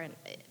car, and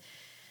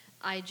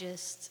I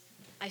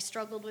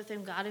struggled with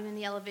him, got him in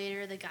the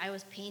elevator. The guy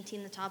was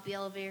painting the top of the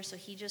elevator, so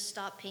he just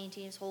stopped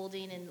painting, his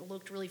holding, and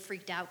looked really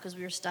freaked out because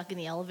we were stuck in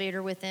the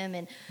elevator with him,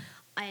 and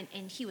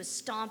he was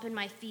stomping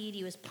my feet,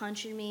 he was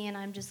punching me, and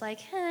I'm just like,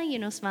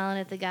 smiling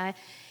at the guy.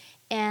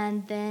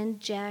 And then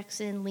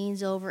Jackson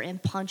leans over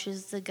and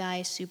punches the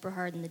guy super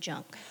hard in the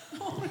junk.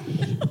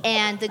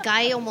 And the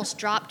guy almost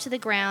dropped to the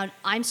ground.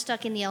 I'm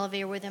stuck in the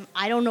elevator with him.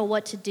 I don't know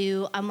what to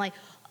do. I'm like,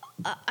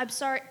 I'm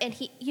sorry. And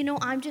he,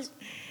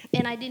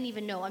 and I didn't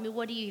even know. I mean,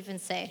 what do you even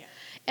say?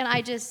 And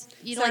I just,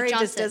 sorry, like John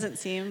just said, doesn't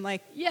seem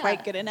like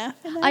quite good enough.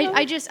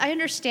 I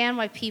understand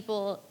why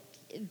people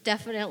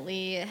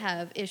definitely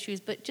have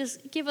issues, but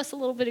just give us a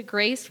little bit of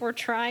grace. We're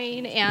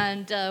trying,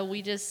 and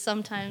we just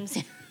sometimes...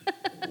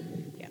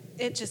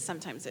 It just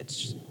sometimes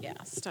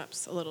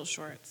stops a little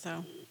short.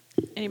 So,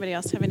 anybody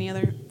else have any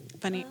other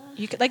funny?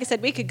 Like I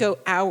said, we could go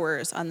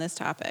hours on this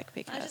topic.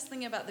 I was just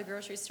thinking about the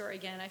grocery store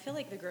again. I feel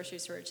like the grocery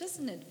store is just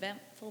an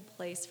eventful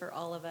place for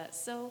all of us.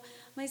 So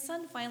my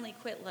son finally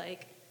quit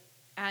like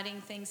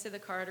adding things to the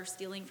cart or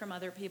stealing from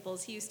other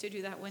people's. He used to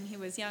do that when he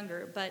was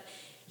younger, but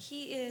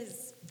he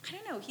is, I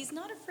don't know, he's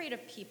not afraid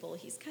of people.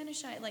 He's kind of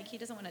shy, like he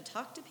doesn't want to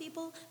talk to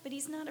people, but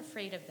he's not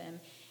afraid of them.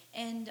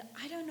 And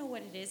I don't know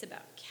what it is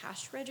about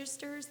cash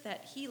registers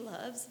that he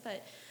loves,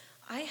 but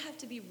I have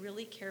to be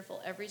really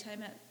careful every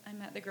time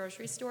I'm at the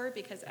grocery store,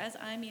 because as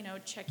I'm,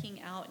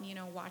 checking out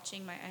and,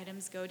 watching my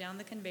items go down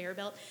the conveyor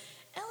belt,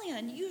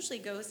 Elian usually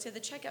goes to the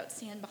checkout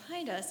stand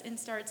behind us and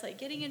starts like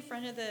getting in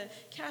front of the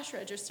cash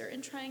register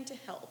and trying to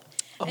help.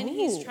 And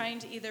he's trying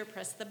to either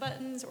press the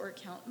buttons or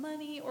count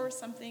money or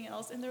something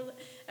else. And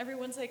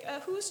everyone's like,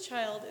 whose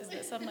child is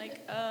this? I'm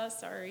like,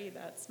 sorry,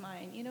 that's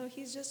mine.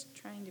 He's just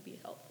trying to be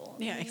helpful.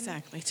 Yeah,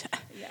 exactly.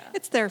 Yeah.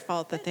 It's their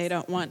fault that they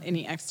don't want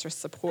any extra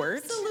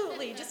support.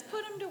 Absolutely. Just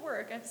put him to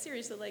work. I'm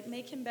seriously, like,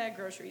 make him bag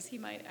groceries. He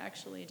might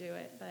actually do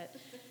it. But,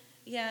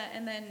 yeah,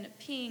 and then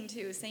peeing,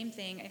 too, same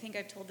thing. I think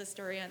I've told this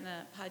story on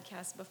the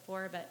podcast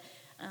before, but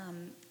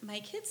my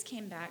kids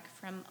came back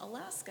from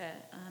Alaska.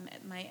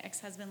 My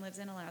ex-husband lives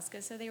in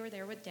Alaska, so they were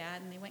there with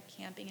Dad, and they went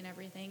camping and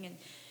everything. And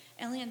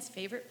Elian's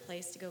favorite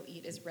place to go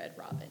eat is Red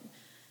Robin.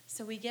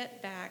 So we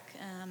get back,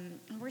 and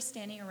we're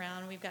standing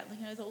around. We've got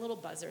the little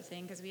buzzer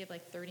thing because we have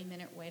like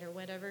 30-minute wait or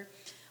whatever.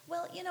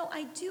 Well,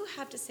 I do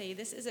have to say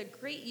this is a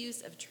great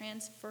use of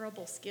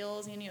transferable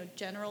skills,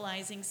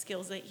 generalizing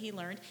skills that he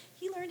learned.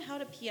 He learned how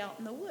to pee out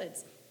in the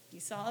woods. He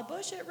saw a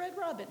bush at Red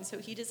Robin, so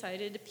he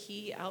decided to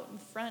pee out in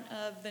front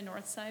of the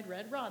Northside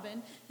Red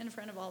Robin in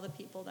front of all the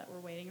people that were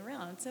waiting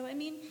around. So,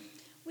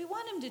 we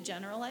want him to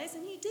generalize,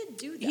 and he did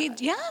do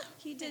that.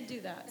 He did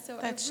do that. So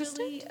I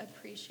really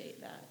appreciate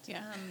that.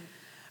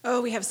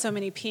 Yeah. We have so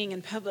many peeing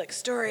in public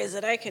stories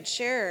that I could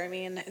share.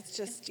 It's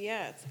just,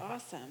 it's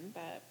awesome,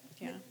 but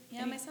yeah.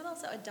 Yeah, my son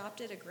also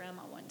adopted a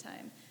grandma one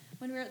time.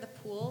 When we were at the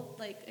pool,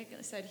 like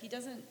I said, he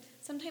doesn't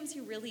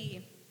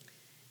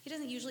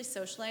usually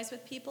socialize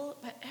with people,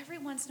 but every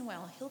once in a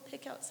while, he'll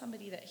pick out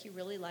somebody that he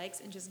really likes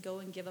and just go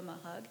and give them a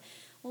hug.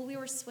 Well, we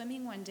were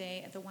swimming one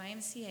day at the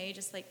YMCA,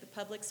 just like the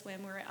public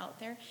swim, we were out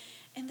there,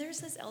 and there's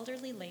this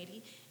elderly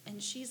lady,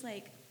 and she's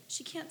like,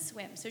 she can't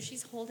swim, so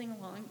she's holding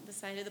along the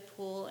side of the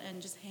pool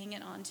and just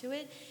hanging onto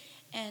it.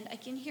 And I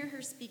can hear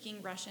her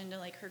speaking Russian to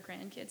like her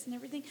grandkids and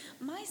everything.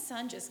 My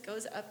son just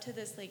goes up to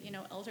this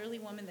elderly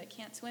woman that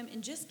can't swim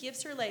and just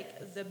gives her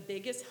like the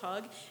biggest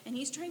hug. And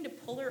he's trying to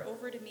pull her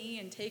over to me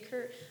and take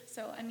her.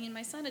 So,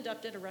 my son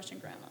adopted a Russian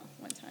grandma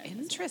one time.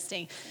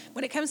 Interesting.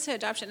 When it comes to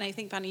adoption, and I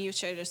think, Bonnie, you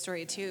shared a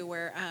story too,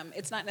 where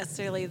it's not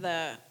necessarily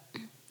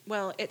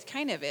well, it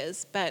kind of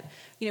is, but,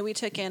 we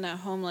took in a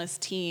homeless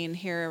teen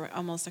here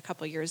almost a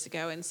couple years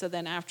ago, and so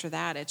then after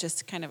that, it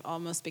just kind of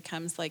almost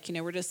becomes like,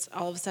 we're just,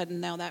 all of a sudden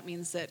now that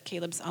means that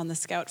Caleb's on the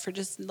scout for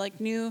just, like,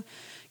 new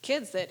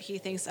kids that he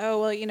thinks,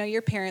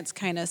 your parents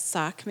kind of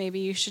suck, maybe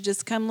you should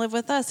just come live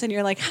with us, and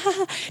you're like,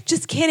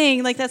 just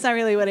kidding, like, that's not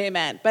really what I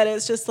meant, but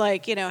it's just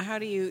like, how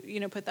do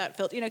you, put that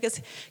filter,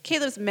 because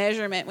Caleb's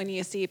measurement when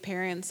you see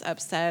parents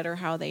upset or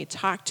how they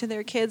talk to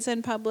their kids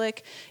in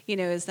public,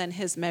 is then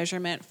his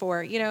measurement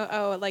for,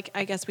 oh, like,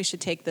 I guess we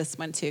should take this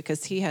one too,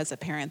 because he has a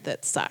parent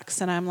that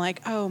sucks. And I'm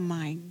like, oh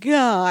my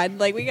God,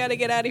 like, we got to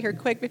get out of here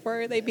quick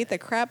before they beat the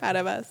crap out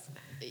of us.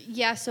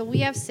 Yeah, so we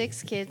have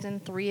 6 kids,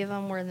 and 3 of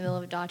them we're in the middle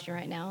of adopting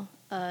right now.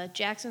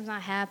 Jackson's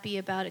not happy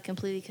about it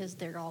completely because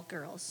they're all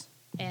girls.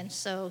 And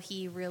so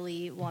he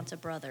really wants a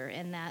brother,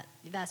 and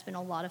that's been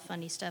a lot of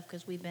funny stuff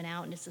because we've been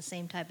out, and it's the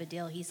same type of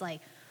deal. He's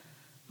like,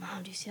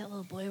 Mom, do you see that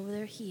little boy over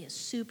there? He is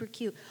super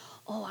cute.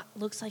 Oh,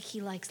 looks like he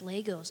likes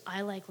Legos.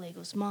 I like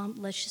Legos. Mom,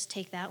 let's just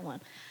take that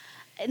one.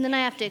 And then I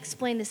have to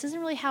explain, this isn't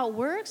really how it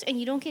works, and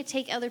you don't get to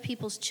take other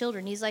people's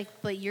children. He's like,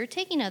 but you're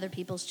taking other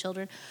people's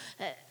children.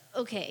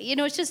 Okay,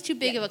 it's just too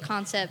big of a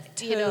concept,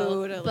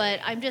 Totally. But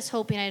I'm just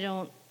hoping I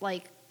don't,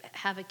 like,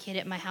 have a kid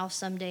at my house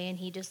someday and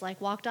he just, like,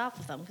 walked off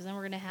with them, because then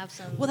we're going to have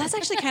some... Well, that's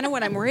actually kind of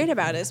what I'm worried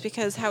about, is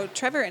because how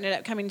Trevor ended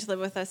up coming to live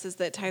with us is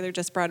that Tyler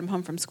just brought him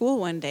home from school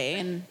one day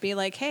and be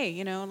like,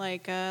 hey,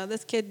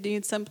 this kid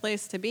needs some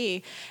place to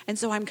be. And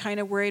so I'm kind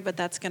of worried, but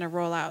that's going to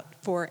roll out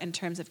in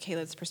terms of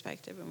Caleb's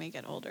perspective when we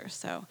get older.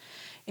 So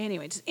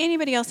anyway, does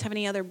anybody else have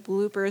any other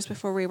bloopers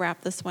before we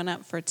wrap this one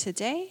up for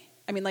today?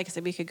 I mean, like I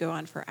said, we could go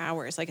on for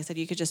hours. Like I said,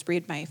 you could just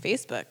read my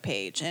Facebook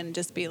page and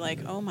just be like,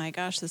 oh my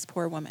gosh, this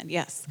poor woman.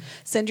 Yes.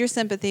 Send your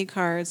sympathy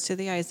cards to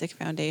the Isaac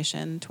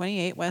Foundation,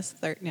 28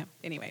 West 3rd. No,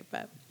 anyway,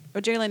 but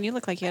Jalen, you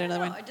look like you had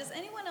another one. Does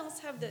anyone else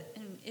have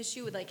an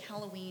issue with, like,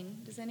 Halloween?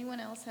 Does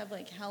anyone else have,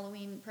 like,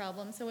 Halloween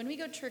problems? So when we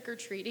go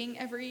trick-or-treating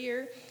every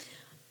year,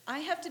 I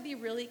have to be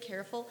really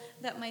careful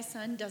that my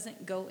son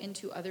doesn't go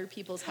into other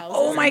people's houses.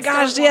 Oh my and start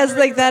gosh, yes,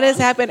 wandering like that has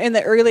around. happened in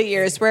the early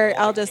years where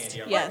I'll just,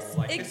 yes.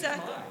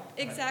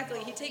 Exactly.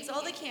 He takes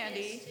all the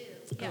candy.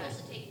 He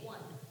has to take one.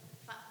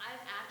 I've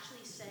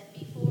actually said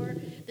before,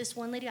 this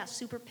one lady got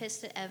super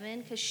pissed at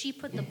Evan because she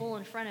put the bowl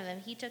in front of him.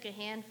 He took a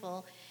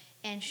handful,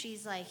 and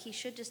she's like, he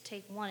should just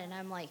take one. And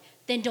I'm like,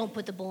 then don't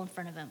put the bowl in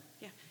front of him.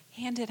 Yeah.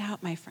 Hand it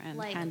out, my friend.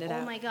 Like, Hand it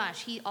out. oh my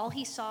gosh, he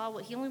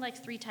only likes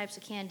 3 types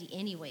of candy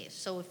anyways.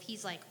 So if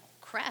he's like,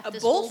 crap, A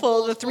this bowl whole full of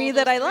bowl the is 3 full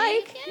that of I 3,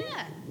 like.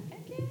 Yeah.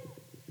 Heck yeah.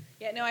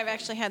 Yeah, no, I've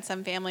actually had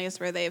some families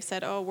where they've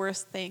said, oh,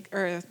 worst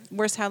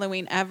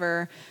Halloween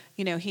ever.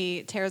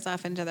 He tears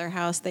off into their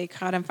house. They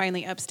caught him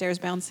finally upstairs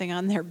bouncing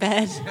on their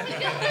bed.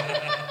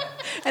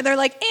 And they're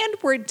like, and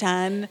we're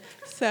done.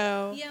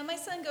 So. Yeah, my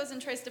son goes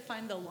and tries to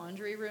find the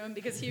laundry room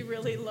because he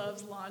really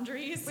loves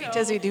laundry. So. Wait,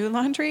 does he do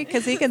laundry?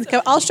 Because he can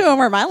I'll show him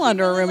where my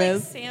laundry room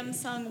is.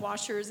 Samsung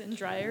washers and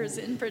dryers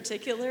in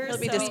particular. He'll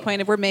be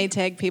disappointed. We're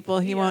Maytag people.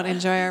 He won't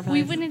enjoy our place.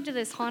 We went into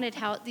this haunted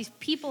house. These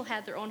people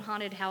had their own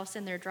haunted house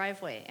in their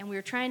driveway, and we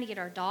were trying to get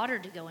our daughter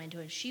to go into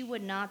it. She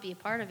would not be a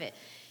part of it.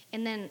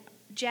 And then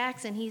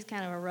Jackson, he's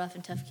kind of a rough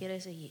and tough kid. I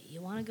said,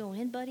 you want to go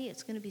in, buddy?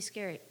 It's going to be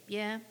scary.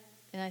 Yeah.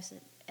 And I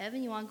said,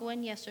 Evan, you want to go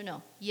in? Yes or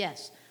no?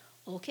 Yes.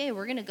 Okay,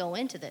 we're going to go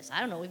into this. I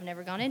don't know. We've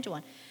never gone into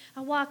one.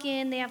 I walk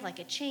in. They have like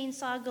a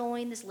chainsaw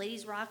going. This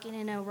lady's rocking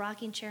in a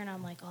rocking chair, and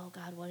I'm like, oh,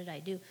 God, what did I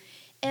do?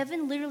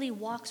 Evan literally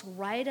walks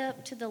right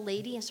up to the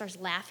lady and starts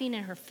laughing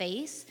in her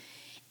face.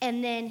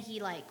 And then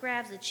he, like,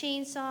 grabs the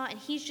chainsaw, and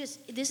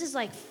this is,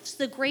 like,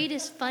 the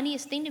greatest,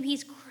 funniest thing to him.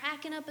 He's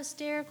cracking up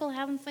hysterical,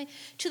 having fun,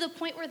 to the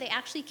point where they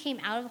actually came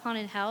out of the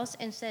haunted house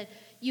and said,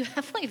 you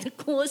have, like, the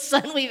coolest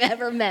son we've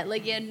ever met.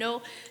 Like, he had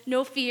no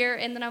fear.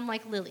 And then I'm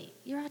like, Lily,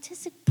 your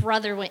autistic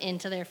brother went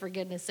into there, for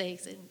goodness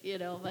sakes. And,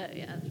 but,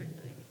 yeah, it's pretty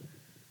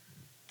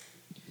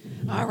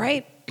funny. All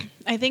right.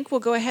 I think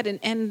we'll go ahead and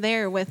end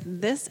there with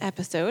this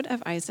episode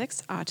of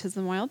Isaac's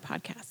Autism Wild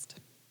podcast.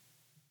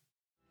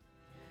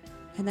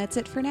 And that's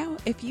it for now.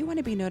 If you want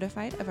to be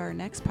notified of our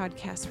next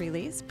podcast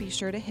release, be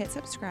sure to hit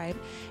subscribe.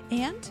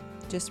 And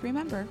just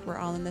remember, we're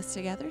all in this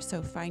together,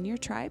 so find your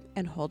tribe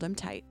and hold them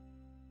tight.